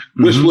 right?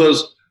 Which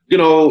was,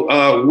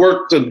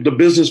 work the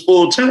business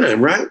full time,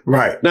 right?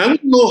 Right. Now, it was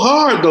a little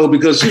hard, though,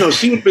 because,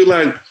 she would be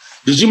like,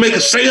 did you make a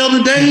sale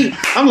today?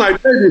 I'm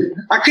like, baby,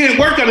 I can't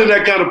work under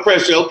that kind of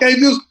pressure, okay?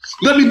 Just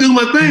let me do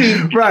my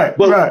thing. Right,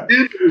 but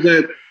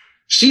that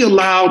she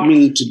allowed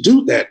me to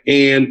do that.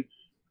 And,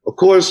 of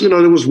course,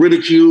 there was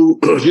ridicule.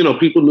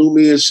 People knew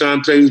me as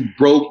Shantae's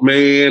broke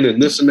man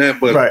and this and that.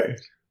 But,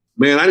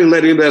 man, I didn't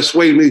let any of that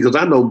sway me, because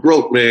I know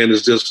broke man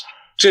is just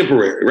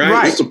temporary,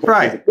 right?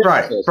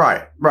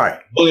 Right.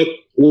 But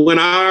when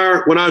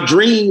our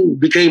dream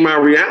became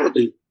our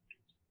reality,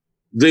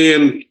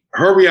 then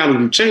her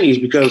reality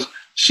changed, because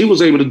she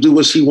was able to do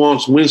what she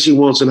wants, when she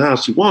wants, and how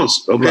she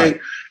wants. Okay.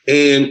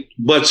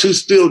 But she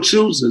still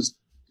chooses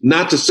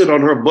not to sit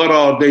on her butt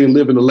all day and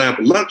live in the lap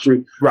of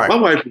luxury. Right. My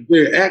wife is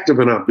very active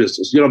in our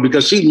business,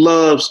 because she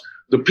loves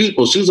the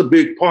people. She's a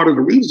big part of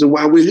the reason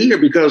why we're here,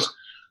 because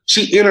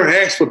she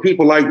interacts with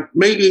people like,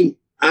 maybe,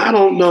 I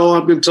don't know,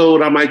 I've been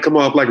told I might come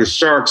off like a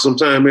shark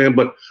sometime, man,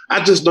 but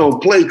I just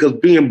don't play, because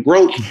being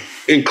broke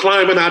and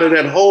climbing out of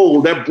that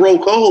hole, that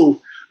broke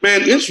hole,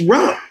 man, it's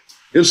rough.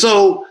 And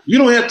so you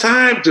don't have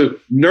time to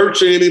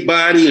nurture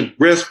anybody and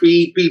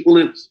breastfeed people.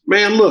 And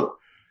man, look,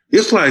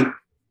 it's like,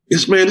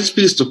 it's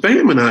feast or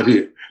famine out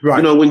here.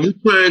 Right. When you're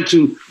trying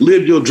to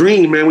live your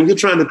dream, man, when you're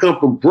trying to come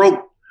from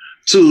broke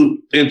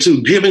to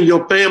giving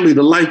your family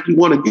the life you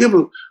want to give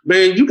them,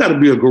 man, you got to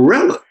be a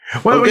gorilla.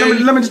 Well, okay?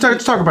 let me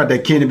just talk about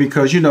that, Kenny,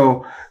 because,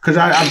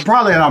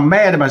 I'm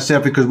mad at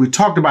myself, because we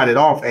talked about it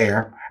off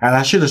air, and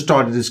I should have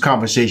started this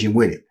conversation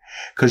with it,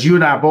 because you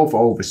and I both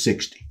are over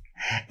 60.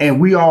 And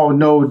we all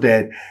know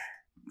that,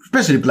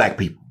 especially black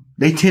people,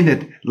 they tend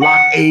to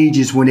lock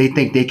ages when they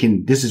think they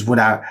can. This is when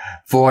I'm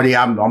 40,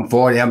 I'm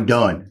 40, I'm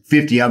done.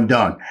 50, I'm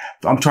done.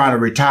 I'm trying to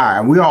retire.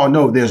 And we all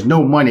know there's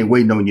no money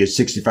waiting on you at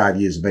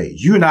 65 years of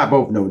age. You and I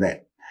both know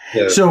that.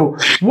 Yeah. So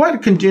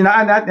what can,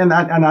 I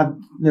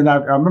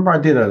remember I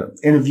did an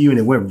interview and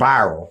it went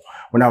viral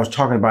when I was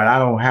talking about, I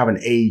don't have an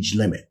age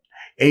limit.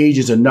 Age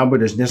is a number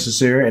that's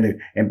necessary.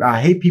 And I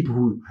hate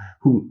people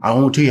who I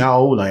won't tell you how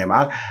old I am.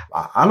 I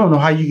don't know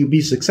how you can be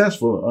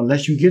successful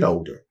unless you get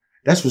older.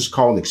 That's what's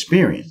called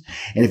experience.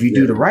 And if you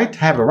have the right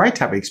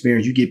type of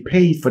experience, you get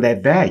paid for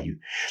that value.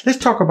 Let's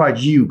talk about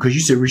you, because you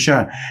said,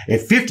 Rashawn,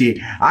 at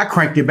 50, I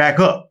cranked it back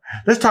up.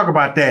 Let's talk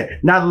about that.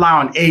 Not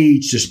allowing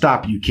age to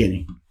stop you,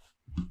 Kenny.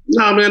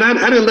 No, man, I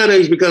didn't let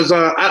age, because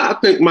I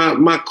think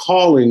my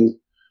calling,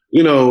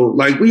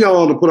 like we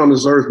all are put on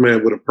this earth,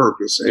 man, with a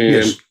purpose.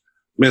 And,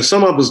 man,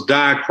 some of us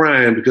die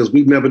crying because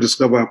we've never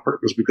discovered our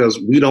purpose because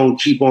we don't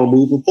keep on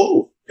moving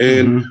forward.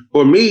 And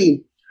for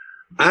me,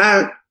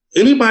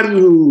 anybody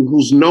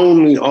who's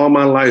known me all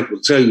my life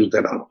will tell you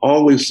that I've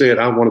always said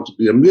I wanted to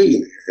be a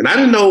millionaire. And I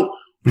didn't know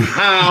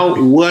how,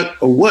 what,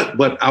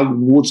 but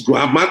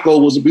my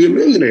goal was to be a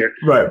millionaire.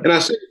 Right. And I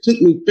said it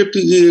took me 50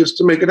 years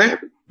to make it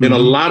happen and a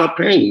lot of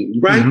pain,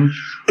 right?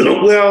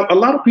 Well, a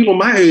lot of people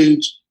my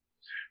age,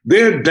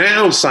 they're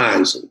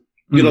downsizing.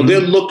 You know,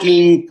 they're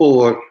looking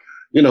for,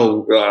 you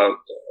know,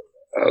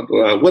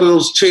 what are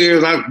those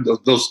chairs?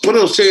 What are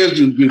those chairs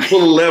you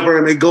pull a lever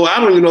and they go? I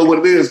don't even know what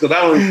it is because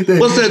I don't.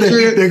 What's that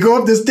chair? They go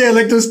up the stairs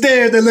like those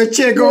stairs. They let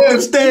chair go up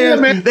the stairs.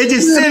 Man. They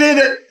just sit in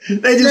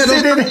it. They just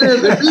sit in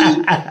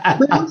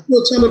it. I'm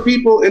still telling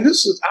people, and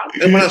this is,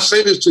 and when I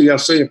say this to you, I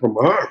say it from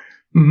my heart.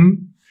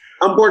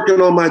 I'm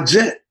working on my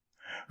jet.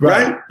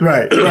 Right.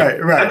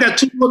 I got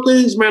 2 more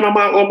things, man, on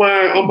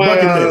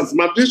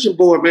my vision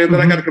board, man,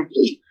 that I got to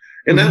complete,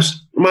 and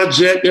that's my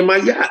jet and my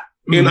yacht,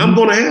 and I'm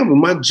going to have them.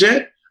 My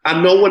jet. I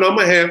know when I'm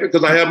going to have it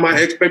because I have my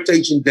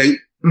expectation date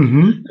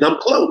and I'm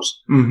close.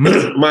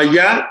 My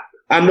yacht,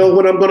 I know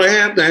when I'm going to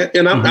have that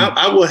and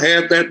I will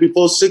have that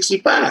before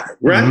 65,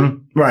 right?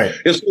 Right.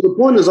 And so the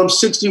point is I'm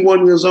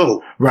 61 years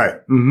old. Right.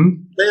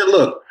 Man,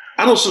 look,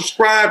 I don't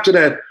subscribe to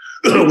that.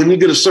 When you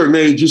get a certain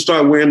age, you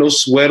start wearing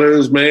those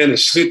sweaters, man, and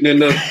sitting in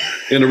the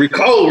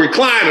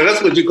recliner.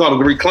 That's what you call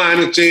it, the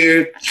recliner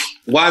chair,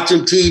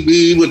 watching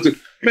TV with the...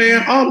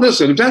 Man,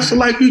 listen, if that's the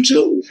life you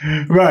choose.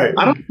 Right.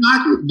 I don't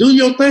knock it. Do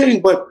your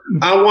thing, but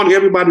I want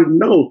everybody to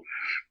know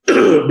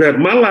that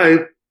my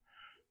life,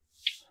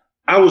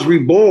 I was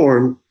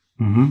reborn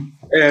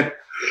at,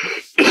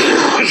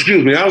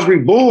 I was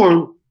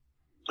reborn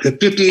at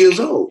 50 years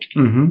old.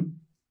 And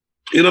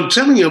I'm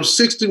telling you, I'm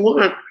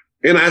 61,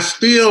 and I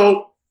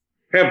still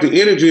have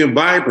the energy and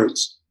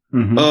vibrance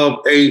of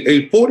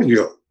a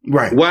 40-year-old.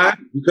 Right. Why?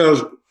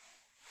 Because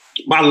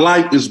my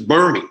light is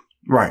burning.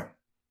 Right.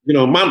 You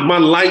know, my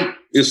light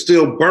is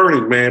still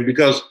burning, man,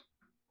 because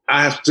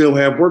I still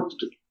have work to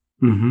do.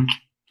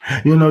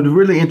 You know, the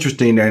really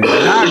interesting, and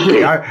I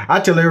agree.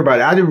 I tell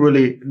everybody, I didn't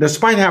really,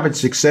 despite having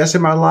success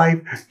in my life,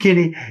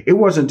 Kenny, it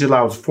wasn't until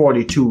I was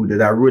 42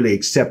 that I really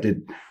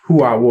accepted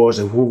who I was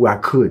and who I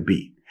could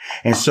be.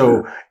 And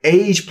so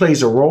age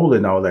plays a role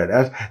in all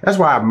that. That's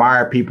why I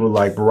admire people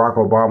like Barack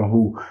Obama,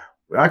 who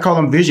I call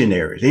them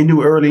visionaries. They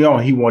knew early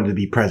on he wanted to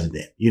be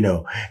president, you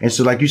know. And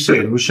so like you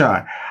said,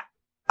 Rushion,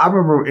 I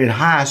remember in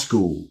high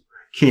school,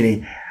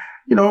 Kenny,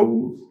 you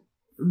know,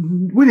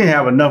 we didn't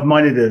have enough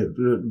money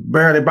to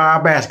barely buy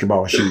our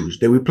basketball shoes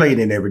that we played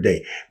in every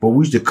day. But we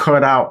used to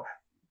cut out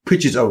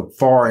pictures of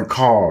foreign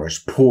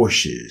cars,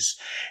 Porsches,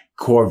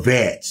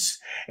 Corvettes.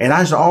 And I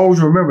used to always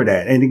remember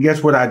that. And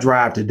guess what I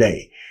drive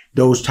today?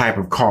 Those type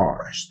of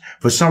cars.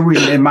 For some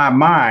reason in my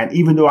mind,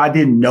 even though I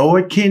didn't know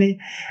it, Kenny,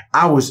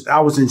 I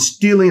was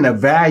instilling a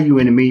value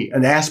in me,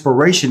 an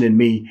aspiration in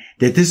me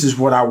that this is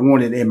what I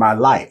wanted in my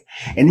life.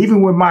 And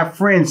even when my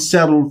friends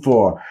settled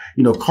for,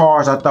 you know,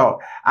 cars, I thought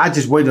I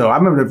just waited. I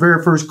remember the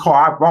very first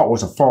car I bought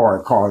was a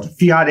foreign car, it was a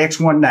Fiat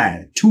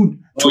X19,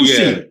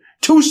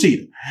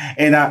 two-seater.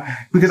 And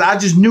because I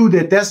just knew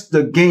that that's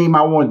the game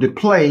I wanted to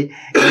play.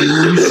 And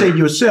when you say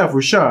yourself,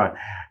 Rashad,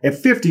 at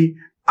 50,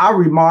 I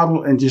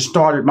remodeled and just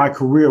started my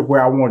career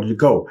where I wanted to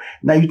go.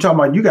 Now you're talking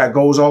about you got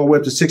goals all the way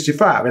up to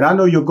 65. And I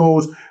know your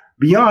goals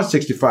beyond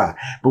 65.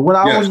 But what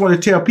I always want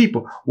to tell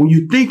people, when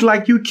you think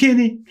like you,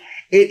 Kenny,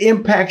 it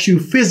impacts you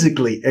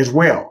physically as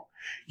well.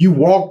 You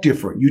walk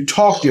different. You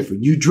talk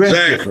different. You dress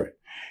different.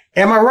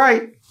 Am I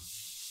right?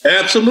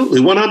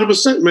 Absolutely.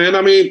 100%, man.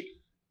 I mean,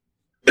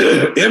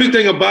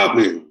 everything about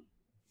me,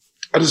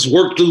 I just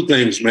work through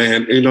things,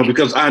 man, you know,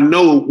 because I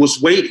know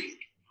what's waiting.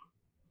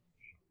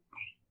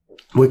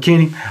 Well,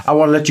 Kenny, I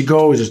want to let you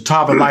go. It's a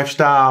TAVA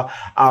lifestyle.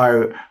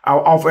 I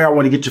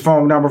want to get your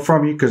phone number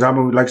from you because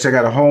I'm, like I said,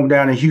 I got a home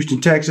down in Houston,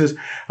 Texas.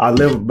 I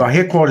live, my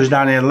headquarters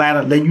down in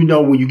Atlanta. Let you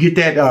know when you get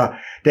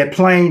that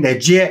plane,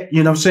 that jet,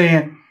 you know what I'm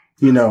saying?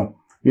 You know,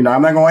 I'm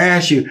not gonna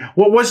ask you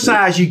what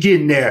size you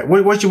getting there.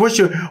 What's your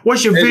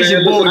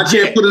vision board? I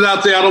can't put it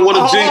out there. I don't want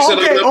to jinx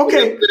it.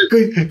 Okay.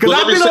 Because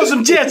I've been on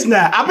some jets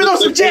now. I've been on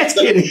some jets,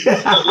 Kenny.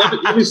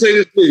 Let me say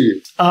this to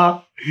you.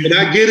 When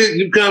I get it,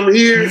 you come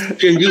here.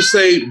 Can you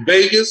say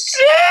Vegas?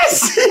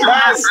 Yes.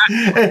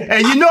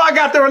 And you know I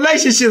got the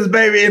relationships,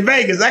 baby, in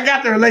Vegas. I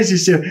got the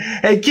relationship.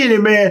 Hey, Kenny,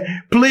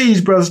 man,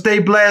 please, brother, stay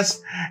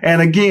blessed.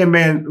 And again,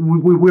 man,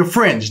 we're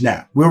friends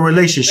now. We're a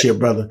relationship,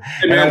 brother.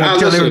 And I want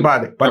to tell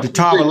everybody about the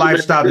TAVA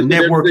lifestyle, the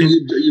networking.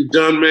 You've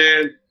done,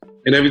 man,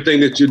 and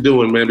everything that you're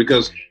doing, man,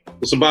 because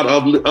it's about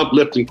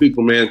uplifting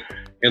people, man.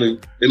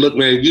 And look,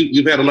 man,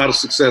 you've had a lot of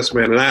success,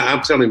 man. And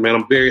I'm telling you, man,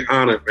 I'm very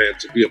honored, man,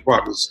 to be a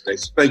part of this today.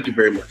 So thank you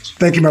very much.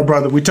 Thank you, my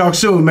brother. We talk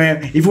soon,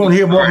 man. If you want to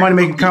hear more Money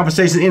Making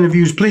Conversation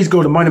interviews, please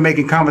go to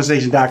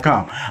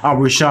moneymakingconversation.com. I'm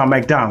Rushion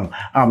McDonald.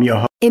 I'm your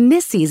host. In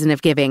this season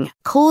of giving,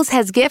 Kohl's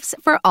has gifts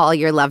for all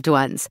your loved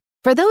ones.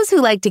 For those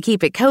who like to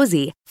keep it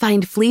cozy,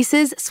 find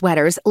fleeces,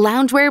 sweaters,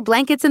 loungewear,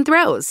 blankets, and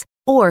throws.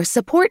 Or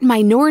support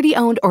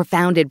minority-owned or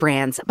founded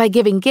brands by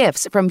giving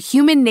gifts from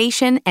Human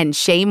Nation and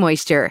Shea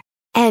Moisture.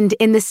 And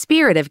in the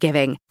spirit of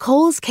giving,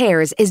 Kohl's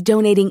Cares is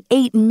donating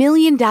 $8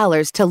 million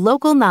to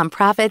local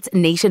nonprofits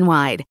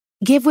nationwide.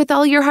 Give with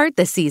all your heart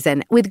this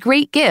season with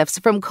great gifts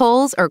from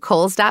Kohl's or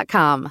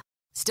Kohls.com.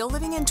 Still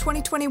living in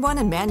 2021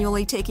 and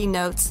manually taking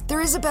notes? There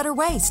is a better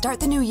way.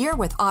 Start the new year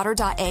with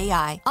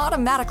Otter.ai.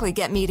 Automatically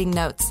get meeting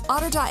notes.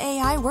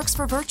 Otter.ai works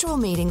for virtual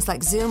meetings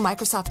like Zoom,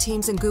 Microsoft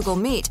Teams, and Google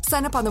Meet.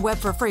 Sign up on the web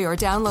for free or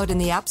download in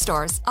the app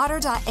stores.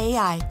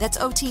 Otter.ai. That's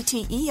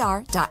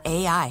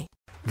OTTER.ai.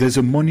 There's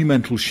a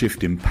monumental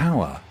shift in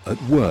power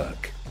at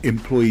work.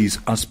 Employees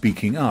are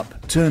speaking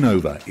up,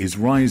 turnover is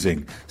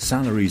rising,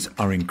 salaries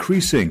are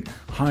increasing,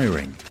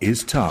 hiring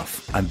is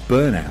tough, and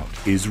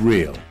burnout is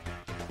real.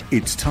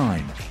 It's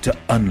time to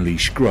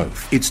unleash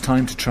growth. It's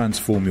time to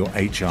transform your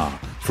HR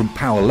from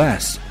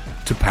powerless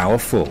to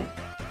powerful.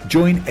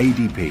 Join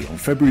ADP on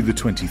February the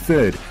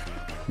 23rd.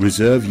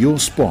 Reserve your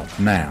spot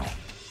now.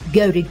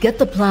 Go to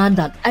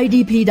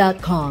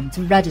gettheplan.adp.com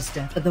to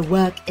register for the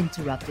Work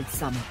Interrupted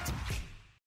Summit.